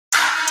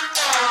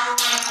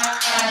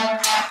Yeah.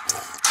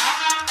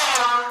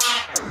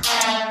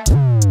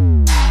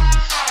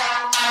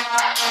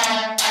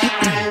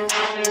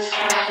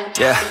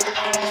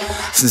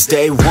 Since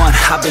day one,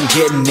 I've been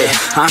getting it.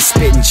 I'm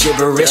spitting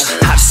gibberish,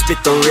 I just spit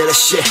the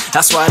realest shit.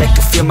 That's why they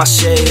can feel my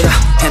shit,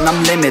 and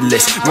I'm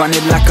limitless,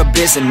 running like a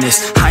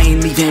business. I ain't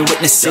leaving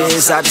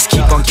witnesses, I just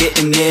keep on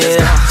getting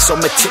it. So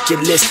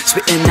meticulous,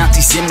 spitting out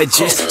these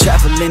images,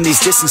 traveling these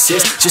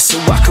distances, just so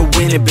I could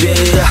win it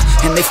big.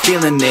 And they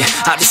feeling it,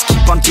 I just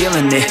keep on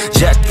dealing it.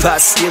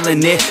 Jackpot stealing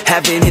it,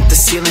 haven't hit the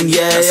ceiling,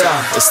 yeah.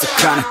 It's the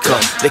chronicle,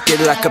 lick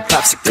it like a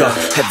popsicle.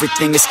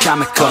 Everything is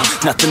comical,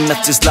 nothing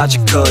left is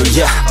logical,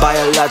 yeah.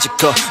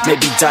 Biological,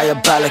 maybe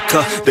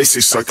diabolical. They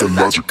say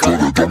psychological,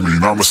 that don't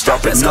mean I'ma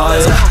stop it. No,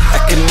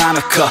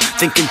 economical,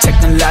 thinking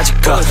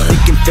technological,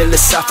 thinking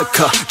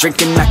philosophical,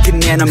 drinking like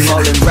an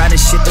animal, and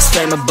writing shit that's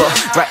flammable,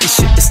 writing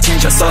shit that's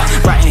tangible,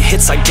 writing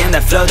hits like in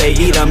that flow, they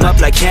eat them up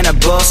like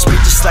cannibals.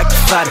 Spit just like a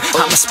fighter,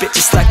 I'ma spit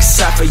just like a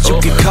cipher.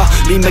 You can call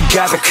me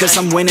MacGyver, cause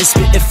I'm winning,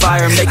 spitting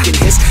fire, making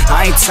hits.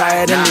 I ain't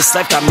tired, and this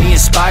life got me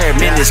inspired.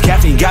 Man, this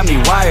caffeine got me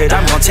wired,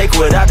 I'm gonna take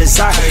what I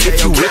desire. If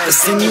you with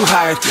us, then you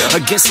hired,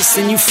 against us,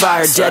 then you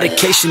fired.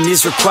 Dedication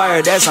is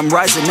required as I'm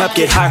rising up,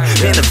 get higher.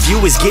 Man, the view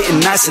is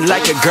getting nicer,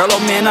 like a girl, oh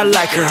man, I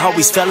like her.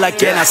 Always felt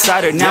like an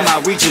outsider, now my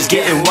reach is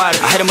getting wider.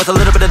 I hit him with a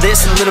little bit of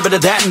this, and a little bit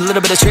of that, and a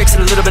little bit of tricks,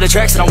 and a little bit of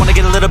tracks. And I wanna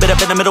get a little bit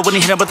up in the middle when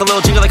you hit him with a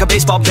little jingle like a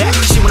baseball bat.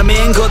 She wanna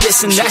mingle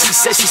this and that, she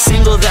says she's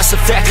single, that's a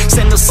fact.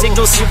 Send those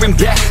signals here and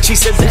back, she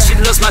said that she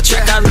loves my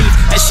track. I leave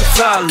and she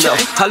follow,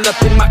 all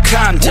up in my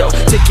condo,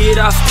 take it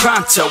off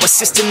pronto,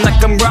 assisting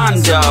like I'm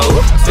Rondo.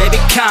 Baby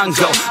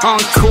Congo,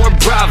 Encore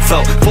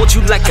Bravo, fold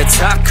you like a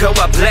taco,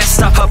 I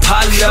blast off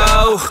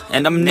Apollo.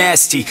 And I'm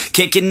nasty,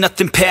 can't get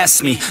nothing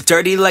past me,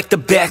 dirty like the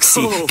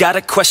backseat, got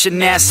a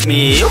question, ask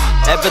me.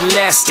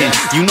 Everlasting,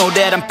 you know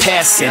that I'm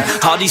passing,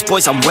 all these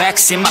boys I'm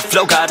waxing, my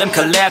flow got them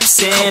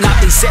collapsing.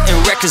 I've been setting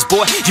records,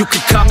 boy, you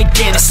could call me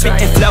Guinness,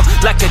 spitting flow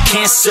like a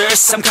cancer,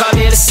 some call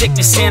it a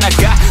sickness, and I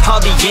got all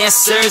the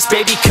answers.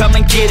 Baby, come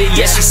and get it,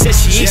 yeah, she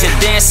says she's a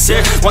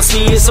dancer, wants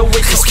me as a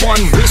witness,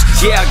 one wish,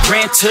 yeah, I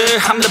grant her,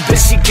 I'm the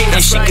best she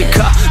getting. She could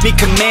call me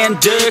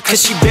commander,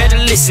 cause she better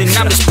listen,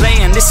 I'm just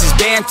playing, this is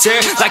banter,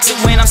 likes it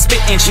when I'm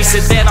spitting. She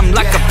said that I'm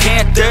like a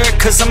panther,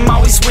 cause I'm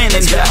always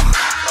winning.